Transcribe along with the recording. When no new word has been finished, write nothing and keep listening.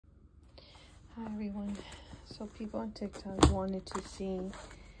Hi everyone. So people on TikTok wanted to see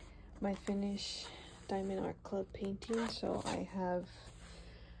my finished Diamond Art Club painting, so I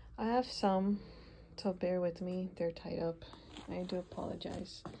have some, so bear with me. They're tied up. I do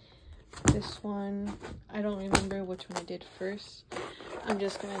apologize. This one, I don't remember which one I did first. I'm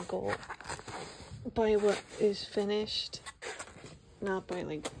just gonna go by what is finished, not by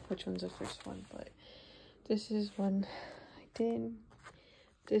like which one's the first one, but this is one I did.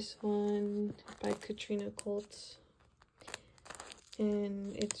 This one by Katrina Colts,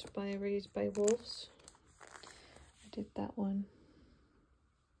 and it's by Raised by Wolves. I did that one.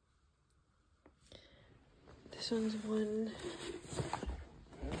 This one's one.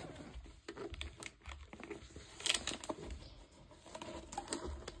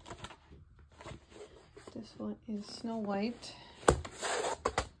 This one is Snow White.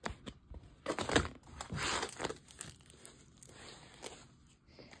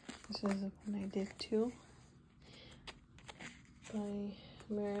 This is the one I did too, by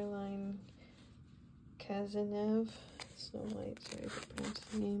Marilyn Kazanev. Snow White, sorry if I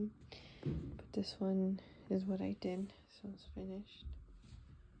pronounced the name. But this one is what I did, so it's finished.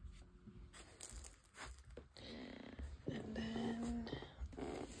 And then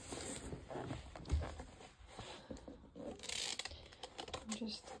I'm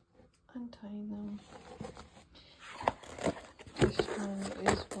just untying them. This one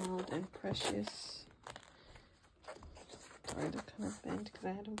is Wild and Precious. Sorry, they're kind of bent because I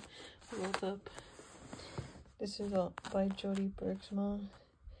had them rolled up. This is all by Jody Bergsma.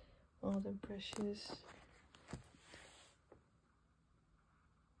 Wild and Precious.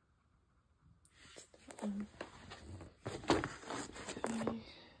 That one.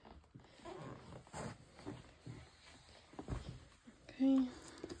 Okay.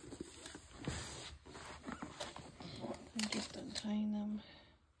 I'm just untying them.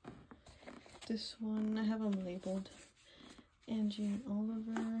 This one, I have them labeled. Angie and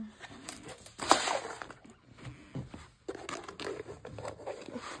Oliver.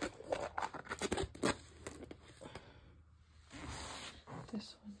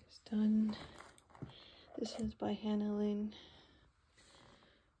 This one is done. This is by Hannah Lynn.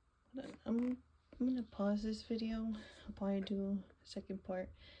 I'm gonna pause this video. I'll probably do a second part.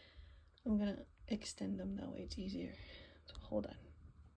 I'm gonna extend them, that way it's easier. So hold on.